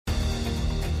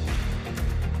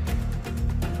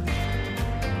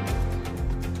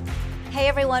Hey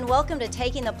everyone, welcome to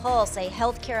Taking the Pulse, a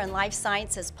healthcare and life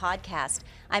sciences podcast.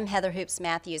 I'm Heather Hoops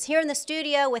Matthews, here in the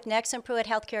studio with Nexen Pruitt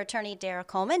healthcare attorney Dara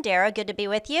Coleman. Dara, good to be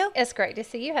with you. It's great to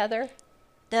see you, Heather.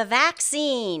 The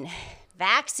vaccines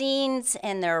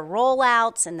and their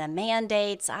rollouts and the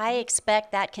mandates, I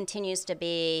expect that continues to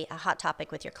be a hot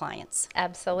topic with your clients.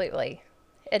 Absolutely.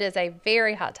 It is a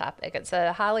very hot topic. It's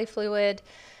a highly fluid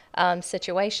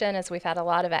situation, as we've had a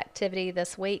lot of activity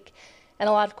this week. And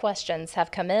a lot of questions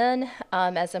have come in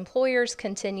as employers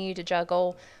continue to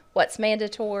juggle what's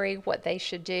mandatory, what they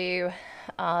should do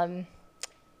from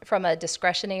a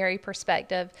discretionary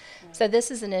perspective. Right. So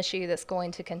this is an issue that's going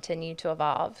to continue to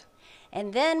evolve.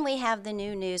 And then we have the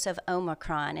new news of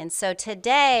Omicron. And so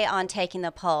today on Taking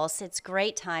the Pulse, it's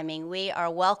great timing. We are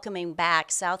welcoming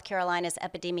back South Carolina's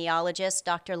epidemiologist,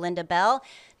 Dr. Linda Bell,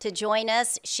 to join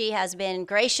us. She has been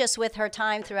gracious with her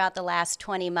time throughout the last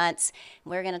 20 months.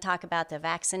 We're going to talk about the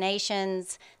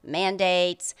vaccinations,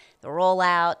 mandates, the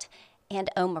rollout, and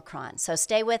Omicron. So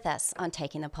stay with us on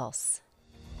Taking the Pulse.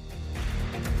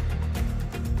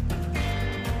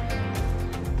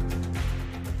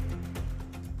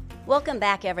 Welcome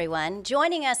back, everyone.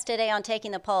 Joining us today on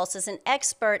Taking the Pulse is an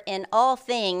expert in all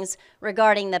things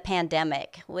regarding the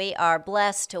pandemic. We are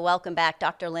blessed to welcome back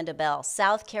Dr. Linda Bell,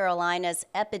 South Carolina's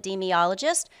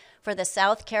epidemiologist for the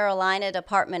South Carolina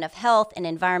Department of Health and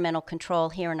Environmental Control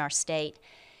here in our state.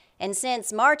 And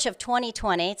since March of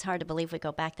 2020, it's hard to believe we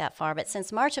go back that far, but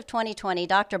since March of 2020,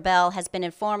 Dr. Bell has been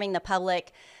informing the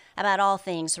public about all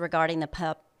things regarding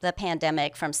the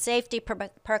pandemic, from safety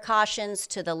precautions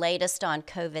to the latest on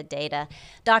COVID data.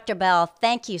 Dr. Bell,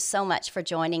 thank you so much for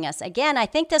joining us. Again, I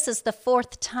think this is the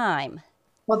fourth time.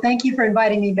 Well, thank you for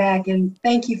inviting me back, and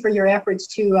thank you for your efforts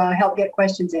to help get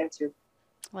questions answered.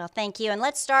 Well, thank you. And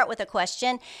let's start with a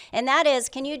question, and that is,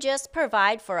 can you just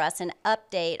provide for us an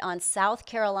update on South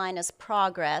Carolina's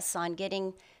progress on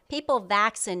getting people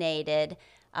vaccinated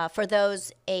for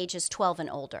those ages 12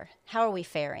 and older? How are we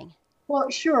faring? Well,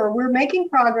 sure. We're making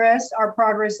progress. Our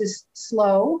progress is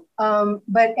slow,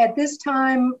 but at this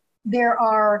time, there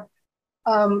are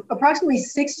approximately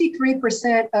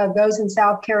 63% of those in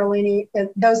South Carolina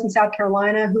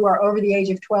who are over the age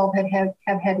of 12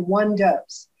 have had one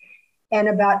dose, and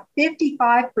about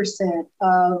 55%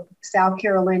 of South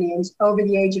Carolinians over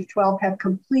the age of 12 have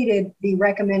completed the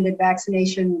recommended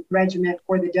vaccination regimen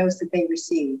for the dose that they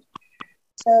received.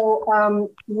 So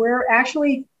we're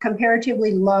actually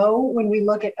comparatively low when we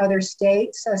look at other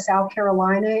states. South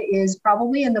Carolina is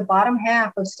probably in the bottom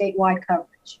half of statewide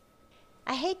coverage.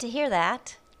 I hate to hear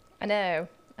that. I know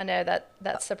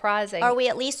that's surprising. Are we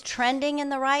at least trending in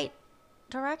the right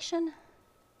direction?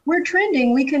 We're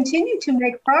trending. We continue to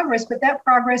make progress, but that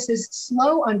progress is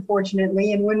slow,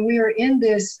 unfortunately. And when we are in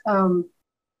this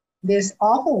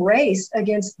awful race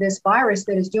against this virus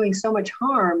that is doing so much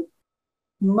harm,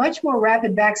 much more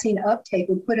rapid vaccine uptake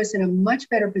would put us in a much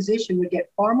better position, would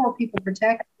get far more people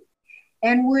protected,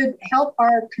 and would help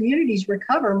our communities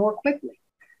recover more quickly.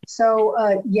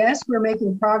 So yes, we're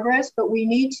making progress, but we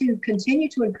need to continue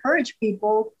to encourage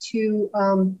people to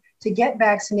get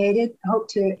vaccinated, hope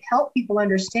to help people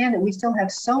understand that we still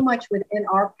have so much within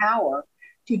our power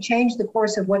to change the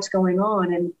course of what's going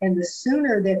on. And the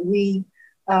sooner that we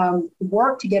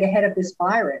work to get ahead of this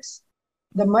virus,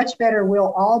 the much better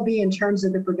we'll all be in terms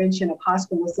of the prevention of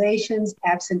hospitalizations,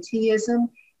 absenteeism,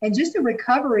 and just the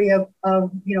recovery of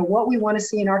what we want to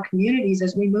see in our communities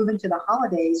as we move into the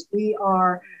holidays. We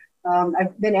are,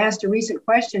 I've been asked a recent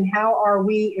question, how are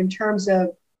we in terms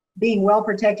of being well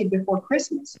protected before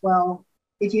Christmas? Well,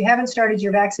 if you haven't started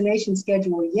your vaccination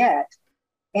schedule yet,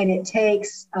 and it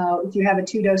takes, if you have a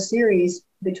 2-dose series,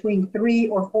 between 3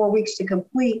 or 4 weeks to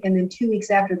complete, and then 2 weeks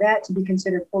after that to be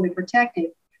considered fully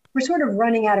protected, we're sort of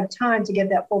running out of time to get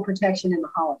that full protection in the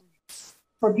holidays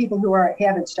for people who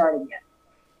haven't started yet.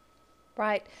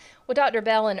 Right. Well, Dr.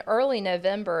 Bell, in early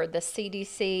November, the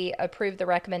CDC approved the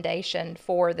recommendation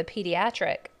for the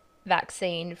pediatric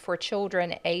vaccine for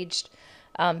children aged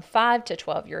 5 to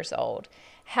 12 years old.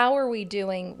 How are we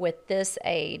doing with this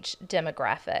age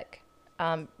demographic,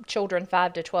 children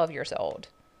 5 to 12 years old?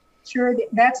 Sure,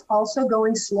 that's also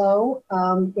going slow.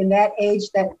 In that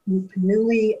age, that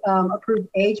newly approved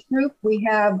age group, we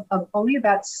have only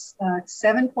about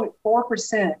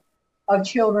 7.4% of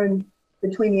children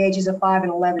between the ages of 5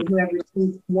 and 11 who have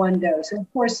received one dose. And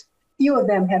of course, few of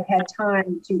them have had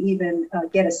time to even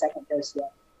get a second dose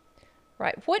yet.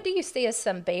 Right. What do you see as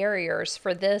some barriers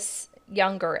for this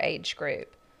younger age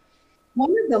group?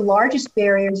 One of the largest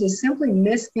barriers is simply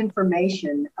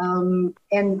misinformation. And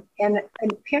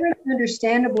parents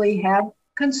understandably have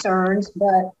concerns,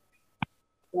 but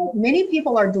Many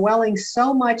people are dwelling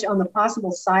so much on the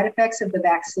possible side effects of the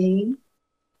vaccine,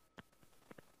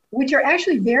 which are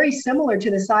actually very similar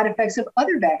to the side effects of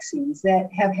other vaccines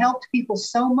that have helped people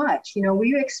so much. You know,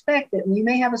 we expect that you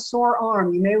may have a sore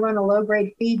arm, you may run a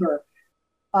low-grade fever,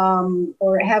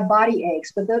 or have body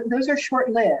aches, but those are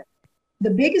short-lived.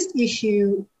 The biggest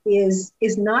issue is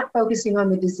not focusing on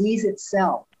the disease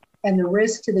itself and the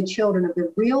risk to the children of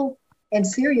the real and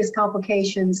serious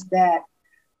complications that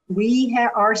we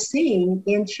are seeing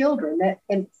in children, that,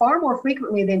 and far more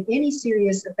frequently than any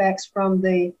serious effects from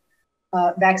the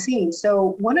vaccine.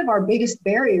 So one of our biggest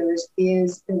barriers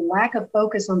is the lack of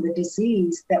focus on the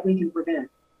disease that we can prevent.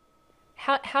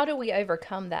 How do we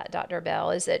overcome that, Dr.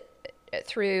 Bell? Is it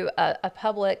through a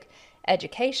public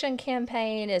education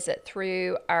campaign? Is it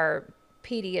through our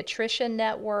pediatrician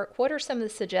network? What are some of the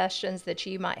suggestions that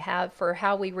you might have for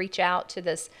how we reach out to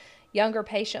this younger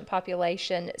patient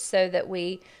population so that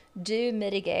we do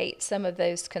mitigate some of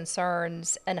those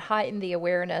concerns and heighten the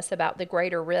awareness about the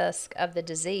greater risk of the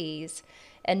disease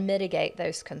and mitigate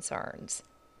those concerns?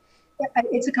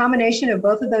 It's a combination of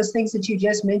both of those things that you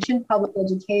just mentioned: public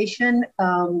education,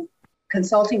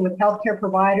 consulting with healthcare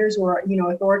providers or, you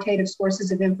know, authoritative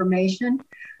sources of information.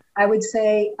 I would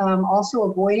say also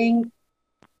avoiding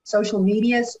social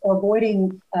medias, or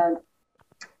avoiding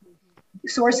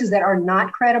sources that are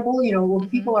not credible. You know, when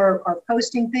people are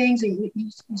posting things, you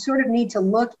sort of need to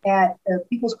look at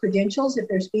people's credentials if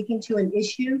they're speaking to an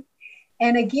issue.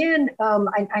 And again,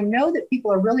 I know that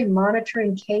people are really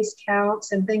monitoring case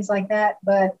counts and things like that,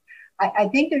 but I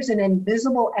think there's an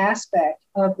invisible aspect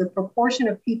of the proportion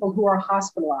of people who are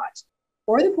hospitalized,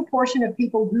 or the proportion of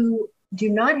people who do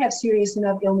not have serious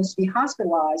enough illness to be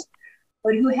hospitalized,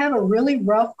 but who have a really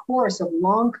rough course of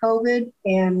long COVID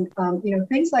and you know,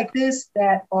 things like this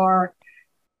that are,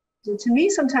 to me,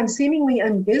 sometimes seemingly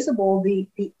invisible, the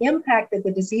impact that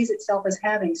the disease itself is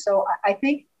having. So I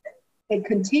think a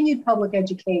continued public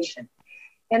education.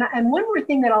 And one more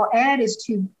thing that I'll add is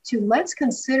to let's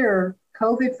consider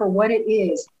COVID for what it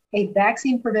is: a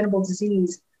vaccine preventable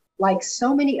disease, like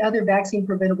so many other vaccine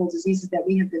preventable diseases that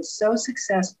we have been so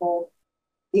successful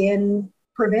in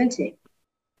preventing.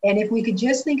 And if we could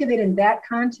just think of it in that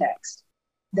context,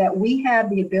 that we have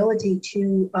the ability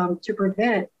to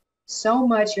prevent so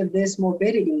much of this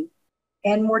morbidity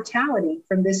and mortality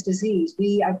from this disease.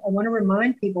 I want to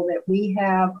remind people that we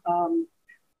have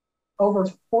over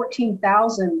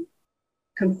 14,000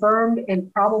 confirmed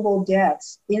and probable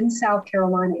deaths in South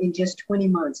Carolina in just 20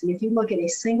 months. And if you look at a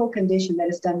single condition that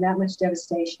has done that much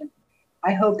devastation,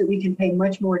 I hope that we can pay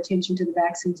much more attention to the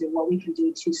vaccines and what we can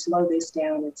do to slow this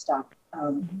down and stop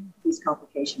these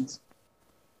complications.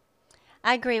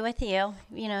 I agree with you.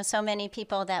 You know, so many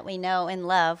people that we know and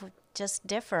love just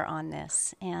differ on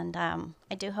this. And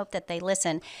I do hope that they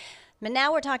listen. But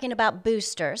now we're talking about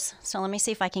boosters. So let me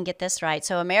see if I can get this right.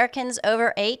 So Americans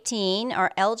over 18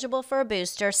 are eligible for a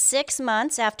booster 6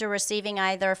 months after receiving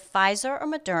either Pfizer or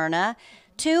Moderna,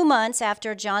 2 months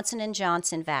after Johnson &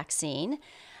 Johnson vaccine.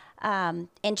 And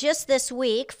just this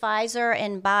week, Pfizer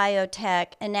and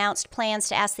BioNTech announced plans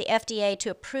to ask the FDA to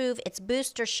approve its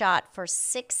booster shot for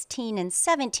 16 and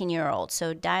 17-year-olds,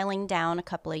 so dialing down a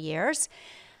couple of years.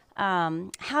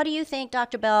 How do you think,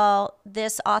 Dr. Bell,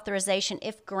 this authorization,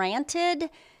 if granted,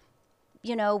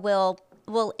 you know,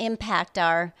 will impact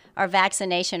our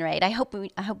vaccination rate? I hope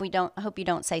you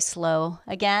don't say slow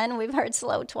again. We've heard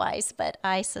slow twice, but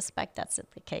I suspect that's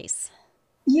the case.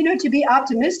 You know, to be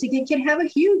optimistic, it can have a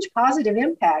huge positive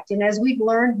impact. And as we've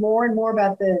learned more and more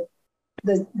about the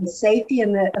safety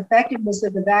and the effectiveness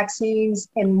of the vaccines,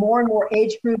 and more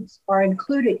age groups are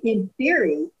included, in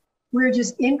theory, we're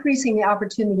just increasing the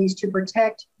opportunities to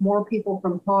protect more people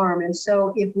from harm. And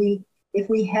so if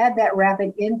we had that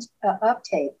rapid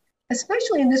uptake,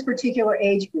 especially in this particular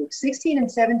age group, 16 and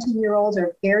 17-year-olds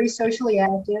are very socially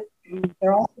active.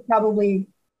 They're also probably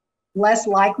less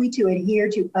likely to adhere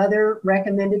to other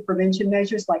recommended prevention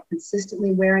measures like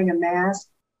consistently wearing a mask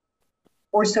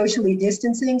or socially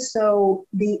distancing. So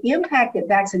the impact that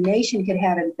vaccination could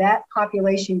have in that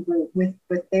population group with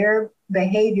their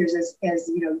behaviors as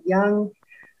you know,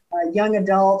 young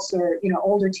adults or, you know,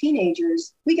 older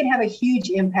teenagers, we could have a huge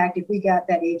impact if we got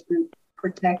that age group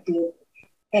protected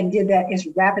and did that as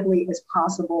rapidly as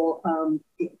possible.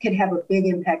 It could have a big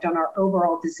impact on our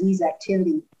overall disease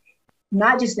activity,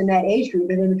 not just in that age group,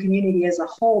 but in the community as a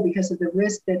whole, because of the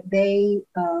risk that they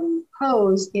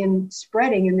pose in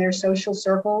spreading in their social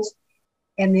circles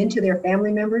and then to their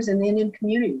family members and then in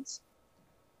communities.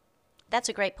 That's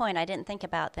a great point. I didn't think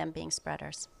about them being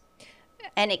spreaders.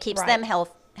 And it keeps them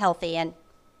healthy and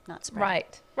not spread.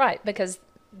 Right, because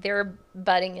they're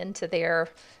butting into their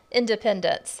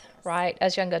independence, right,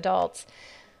 as young adults.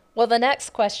 Well, the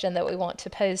next question that we want to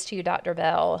pose to you, Dr.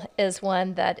 Bell, is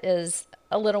one that is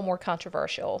a little more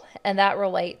controversial, and that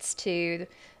relates to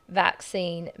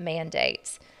vaccine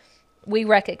mandates. We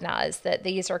recognize that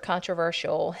these are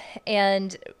controversial,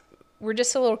 and we're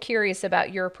just a little curious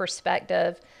about your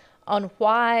perspective on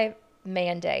why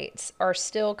mandates are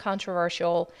still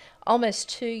controversial almost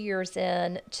 2 years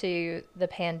into the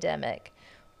pandemic.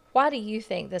 Why do you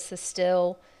think this is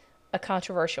still a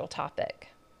controversial topic?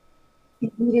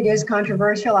 It is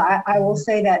controversial. I will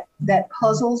say that that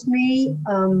puzzles me.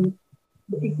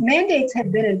 Mandates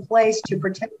have been in place to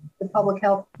protect the public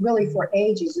health really for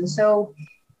ages. And so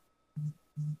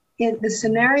in the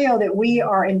scenario that we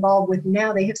are involved with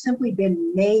now, they have simply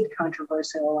been made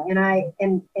controversial.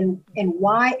 And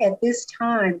why at this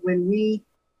time, when we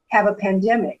have a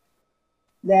pandemic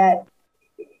that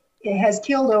it has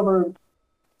killed over,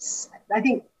 I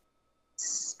think,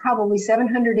 probably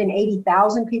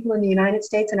 780,000 people in the United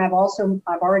States. And I've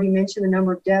already mentioned the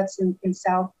number of deaths in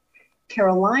South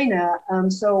Carolina.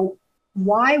 So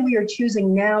why we are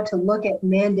choosing now to look at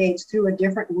mandates through a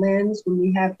different lens when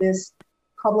we have this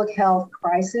public health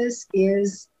crisis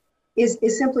is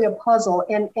simply a puzzle.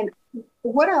 And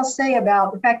what I'll say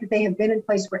about the fact that they have been in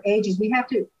place for ages, we have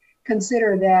to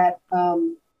consider that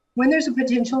when there's a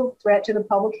potential threat to the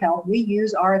public health, we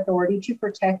use our authority to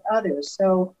protect others.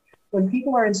 So when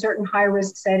people are in certain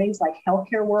high-risk settings like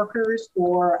healthcare workers,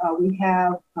 or we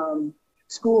have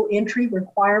school entry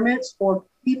requirements for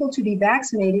people to be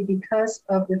vaccinated because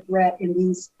of the threat in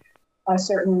these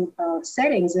certain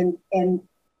settings. And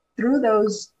through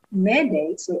those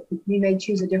mandates, we may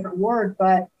choose a different word,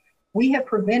 but we have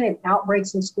prevented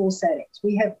outbreaks in school settings.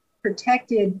 We have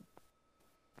protected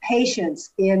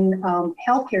patients in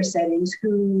healthcare settings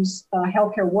whose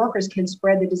healthcare workers can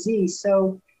spread the disease.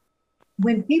 So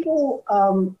when people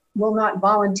will not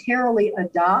voluntarily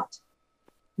adopt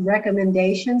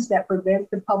recommendations that prevent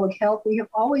the public health, we have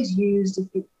always used, if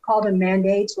you call them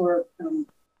mandates or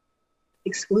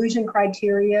exclusion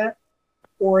criteria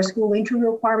or school entry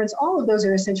requirements, all of those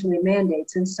are essentially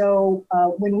mandates. And so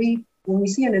when we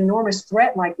see an enormous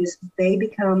threat like this, they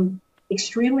become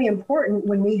extremely important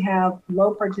when we have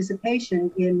low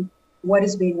participation in what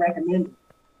is being recommended.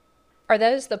 Are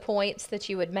those the points that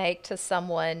you would make to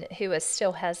someone who is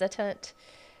still hesitant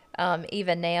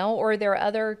even now, or are there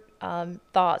other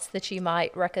thoughts that you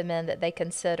might recommend that they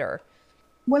consider?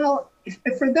 Well,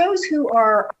 for those who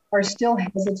are still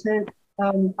hesitant,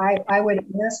 I would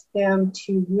ask them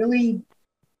to really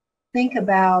think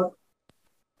about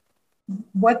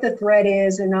what the threat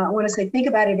is, and I want to say think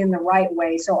about it in the right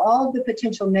way. So all of the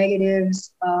potential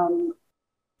negatives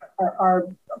are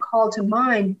called to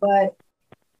mind, but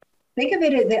think of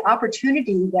it as the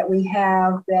opportunity that we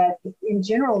have, that in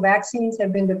general, vaccines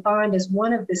have been defined as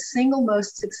one of the single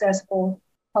most successful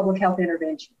public health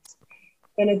interventions.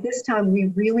 And at this time, we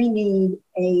really need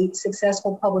a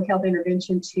successful public health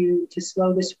intervention to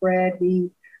slow the spread. We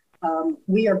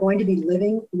are going to be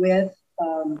living with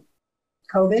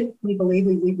COVID. We believe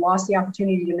we've lost the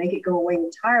opportunity to make it go away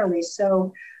entirely.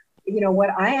 So, what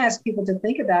I ask people to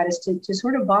think about is to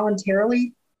sort of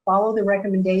voluntarily follow the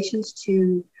recommendations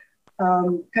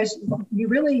because you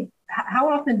really, how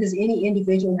often does any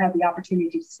individual have the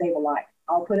opportunity to save a life?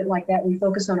 I'll put it like that. We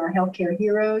focus on our healthcare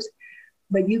heroes,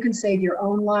 but you can save your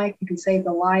own life. You can save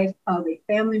the life of a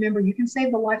family member. You can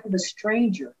save the life of a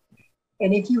stranger.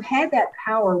 And if you had that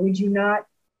power, would you not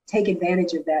take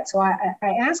advantage of that? So I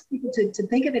ask people to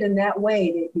think of it in that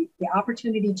way, the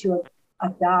opportunity to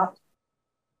adopt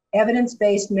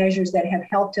evidence-based measures that have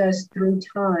helped us through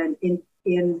time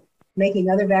in making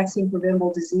other vaccine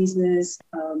preventable diseases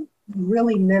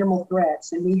really minimal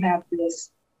threats. And we have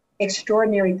this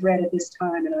extraordinary threat at this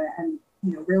time. And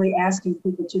I'm really asking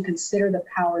people to consider the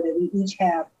power that we each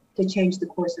have to change the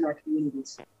course in our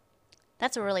communities.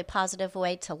 That's a really positive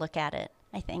way to look at it,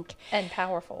 I think. And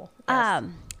powerful. Yes.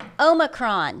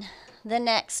 Omicron, the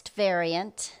next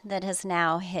variant that has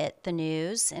now hit the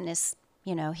news and is,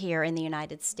 here in the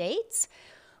United States.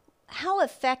 How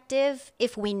effective,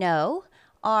 if we know,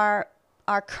 are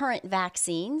our current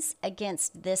vaccines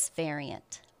against this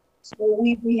variant? So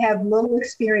we have little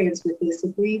experience with this.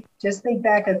 If we just think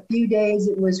back a few days,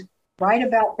 it was right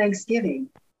about Thanksgiving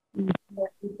when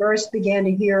we first began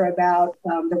to hear about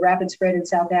the rapid spread in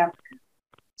South Africa.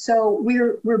 So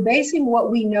we're basing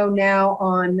what we know now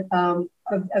on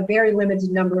a very limited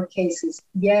number of cases.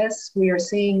 Yes, we are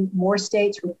seeing more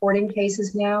states reporting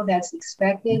cases now. That's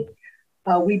expected.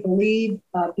 We believe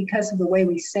because of the way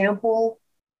we sample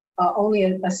only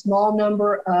a small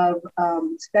number of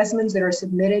specimens that are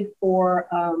submitted for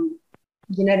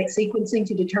genetic sequencing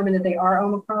to determine that they are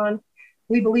Omicron.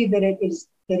 We believe that it is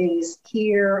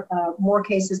here more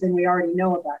cases than we already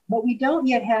know about. But we don't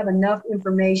yet have enough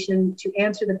information to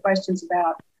answer the questions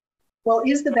about, well,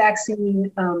 is the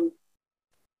vaccine,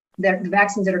 the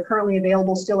vaccines that are currently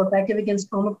available still effective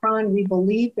against Omicron? We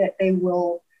believe that they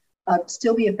will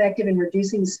still be effective in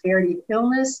reducing the severity of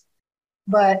illness,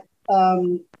 but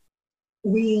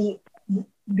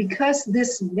because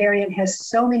this variant has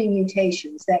so many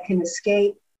mutations that can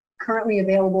escape currently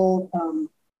available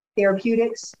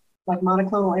therapeutics like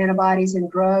monoclonal antibodies and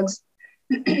drugs,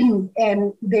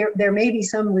 and there may be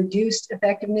some reduced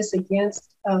effectiveness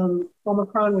against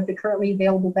Omicron with the currently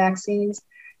available vaccines.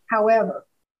 However,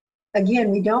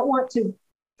 again, we don't want to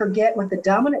forget what the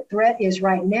dominant threat is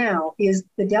right now is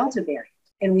the Delta variant.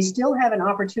 And we still have an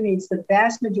opportunity. It's the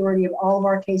vast majority of all of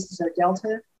our cases are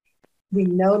Delta. We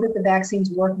know that the vaccines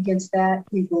work against that.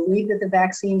 We believe that the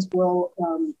vaccines will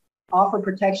offer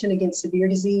protection against severe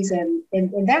disease. And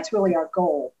that's really our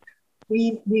goal.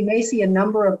 We may see a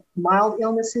number of mild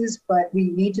illnesses, but we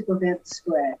need to prevent the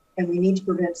spread and we need to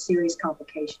prevent serious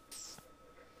complications.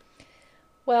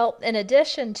 Well, in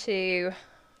addition to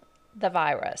the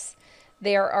virus,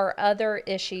 there are other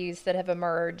issues that have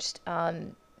emerged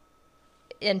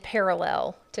in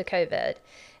parallel to COVID.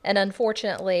 And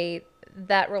unfortunately,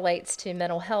 that relates to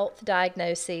mental health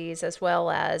diagnoses as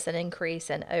well as an increase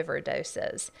in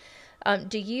overdoses.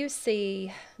 Do you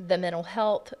see the mental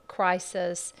health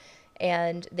crisis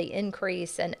and the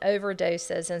increase in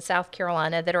overdoses in South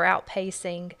Carolina that are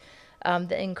outpacing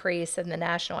the increase in the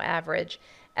national average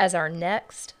as our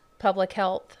next public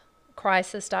health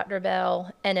crisis, Dr.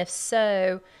 Bell? And if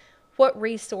so, what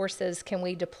resources can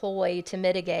we deploy to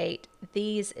mitigate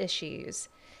these issues?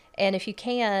 And if you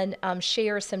can,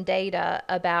 share some data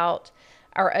about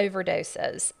our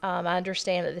overdoses. I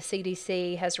understand that the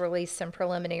CDC has released some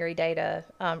preliminary data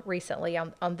recently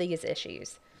on these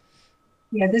issues.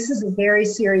 Yeah, this is a very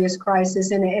serious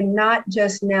crisis and not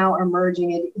just now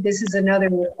emerging. This is another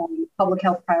public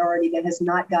health priority that has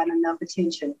not gotten enough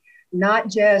attention. Not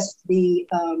just the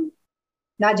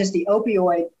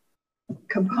opioid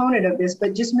component of this,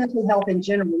 but just mental health in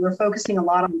general. We're focusing a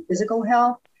lot on physical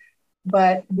health,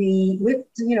 but with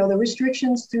the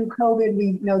restrictions through COVID,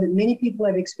 we know that many people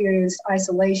have experienced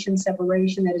isolation,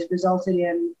 separation that has resulted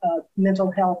in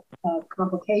mental health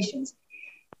complications.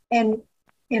 And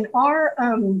in our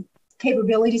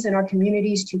capabilities in our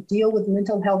communities to deal with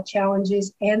mental health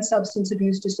challenges and substance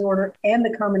abuse disorder, and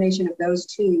the combination of those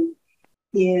two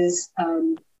is,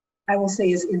 I will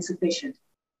say, is insufficient.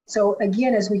 So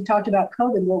again, as we've talked about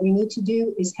COVID, what we need to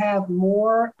do is have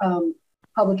more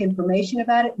public information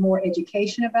about it, more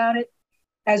education about it.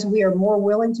 As we are more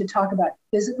willing to talk about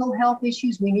physical health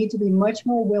issues, we need to be much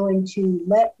more willing to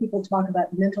let people talk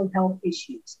about mental health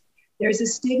issues. There's a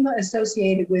stigma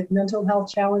associated with mental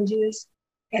health challenges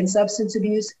and substance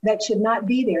abuse that should not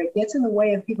be there. It gets in the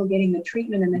way of people getting the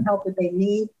treatment and the help that they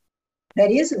need that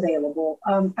is available.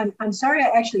 I'm sorry, I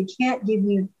actually can't give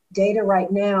you data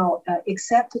right now,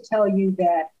 except to tell you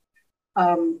that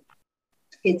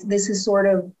this is sort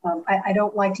of, I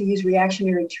don't like to use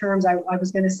reactionary terms. I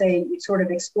was going to say it's sort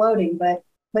of exploding, but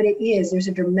it is. There's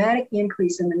a dramatic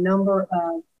increase in the number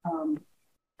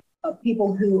of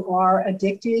people who are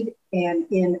addicted and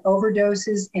in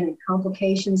overdoses and in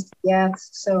complications, deaths.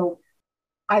 So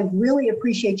I really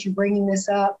appreciate you bringing this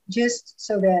up, just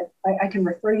so that I can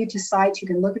refer you to sites. You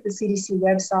can look at the CDC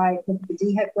website, look at the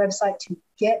DHEC website to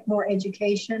get more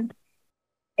education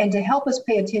and to help us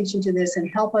pay attention to this and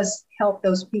help us help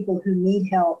those people who need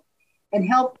help and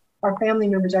help our family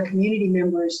members, our community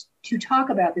members to talk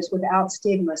about this without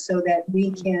stigma so that we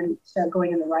can start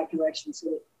going in the right direction so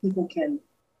that people can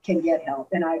get help.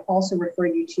 And I also refer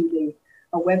you to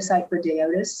a website for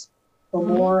DAODAS for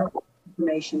more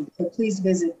information. So please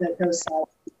visit those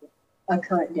sites for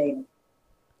current data.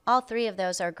 All three of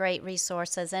those are great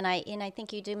resources. And I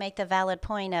think you do make the valid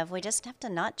point of we just have to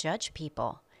not judge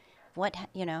people.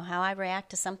 How I react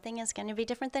to something is going to be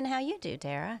different than how you do,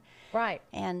 Dara. Right.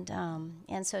 And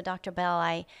so, Dr.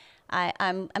 Bell,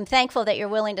 I'm thankful that you're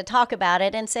willing to talk about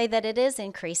it and say that it is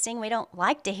increasing. We don't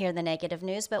like to hear the negative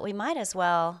news, but we might as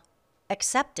well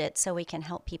accept it so we can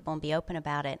help people and be open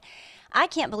about it. I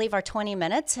can't believe our 20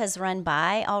 minutes has run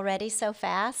by already so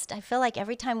fast. I feel like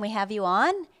every time we have you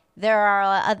on, there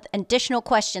are additional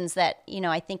questions that,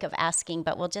 I think of asking,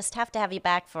 but we'll just have to have you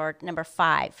back for number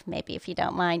 5, maybe, if you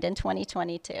don't mind, in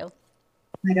 2022.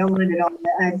 I don't mind at all.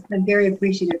 I'm very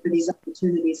appreciative for these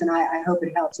opportunities, and I hope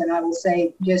it helps. And I will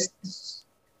say, just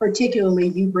particularly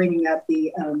you bringing up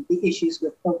the issues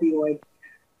with opioid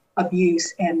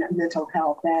abuse and mental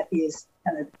health. That is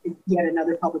yet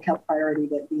another public health priority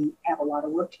that we have a lot of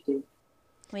work to do.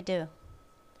 We do.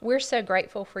 We're so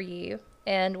grateful for you,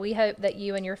 and we hope that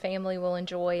you and your family will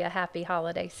enjoy a happy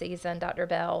holiday season, Dr.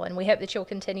 Bell, and we hope that you'll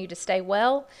continue to stay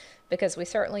well, because we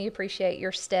certainly appreciate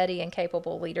your steady and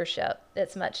capable leadership.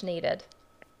 It's much needed.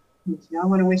 I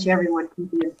want to wish everyone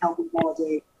a healthy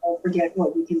holiday. Don't forget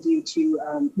what we can do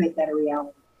to make that a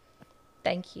reality.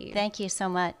 Thank you. Thank you so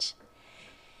much.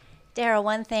 Dara,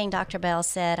 one thing Dr. Bell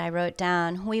said, I wrote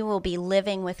down, we will be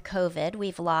living with COVID.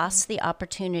 We've lost the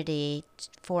opportunity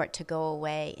for it to go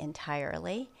away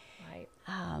entirely. Right.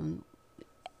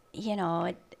 You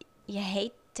know, you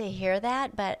hate to hear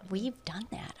that, but we've done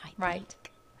that, I think. Right.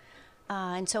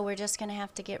 And so we're just going to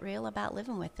have to get real about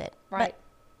living with it. Right. But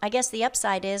I guess the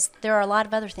upside is there are a lot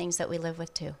of other things that we live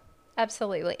with too.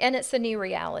 Absolutely. And it's a new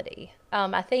reality.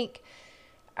 I think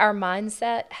our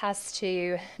mindset has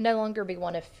to no longer be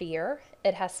one of fear.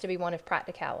 It has to be one of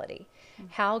practicality.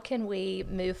 How can we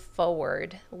move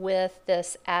forward with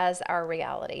this as our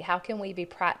reality? How can we be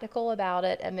practical about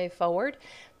it and move forward?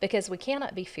 Because we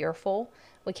cannot be fearful.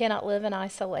 We cannot live in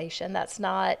isolation. That's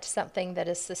not something that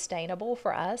is sustainable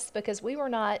for us, because we were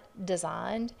not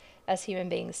designed as human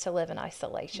beings to live in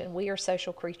isolation. We are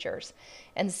social creatures.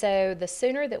 And so the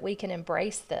sooner that we can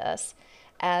embrace this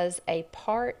as a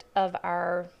part of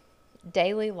our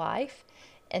daily life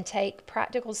and take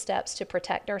practical steps to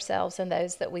protect ourselves and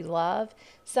those that we love.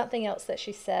 Something else that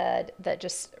she said that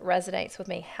just resonates with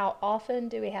me: how often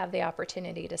do we have the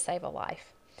opportunity to save a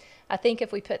life? I think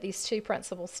if we put these two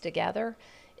principles together,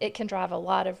 it can drive a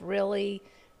lot of really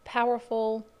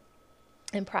powerful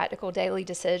and practical daily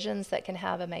decisions that can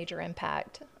have a major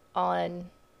impact on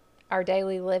our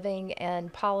daily living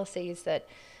and policies that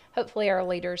hopefully our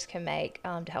leaders can make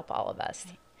to help all of us.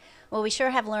 Well, we sure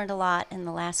have learned a lot in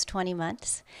the last 20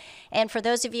 months. And for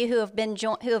those of you who have been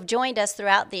who have joined us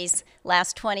throughout these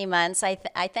last 20 months, I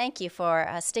thank you for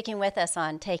sticking with us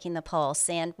on Taking the Pulse.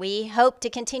 And we hope to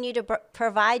continue to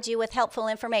provide you with helpful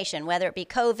information, whether it be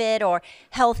COVID or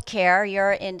healthcare,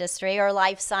 your industry, or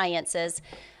life sciences.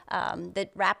 The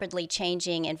rapidly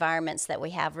changing environments that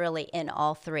we have really in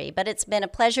all three. But it's been a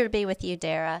pleasure to be with you,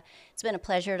 Dara. It's been a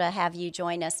pleasure to have you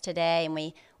join us today, and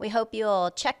we hope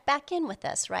you'll check back in with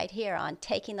us right here on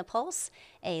Taking the Pulse,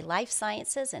 a life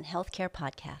sciences and healthcare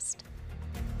podcast.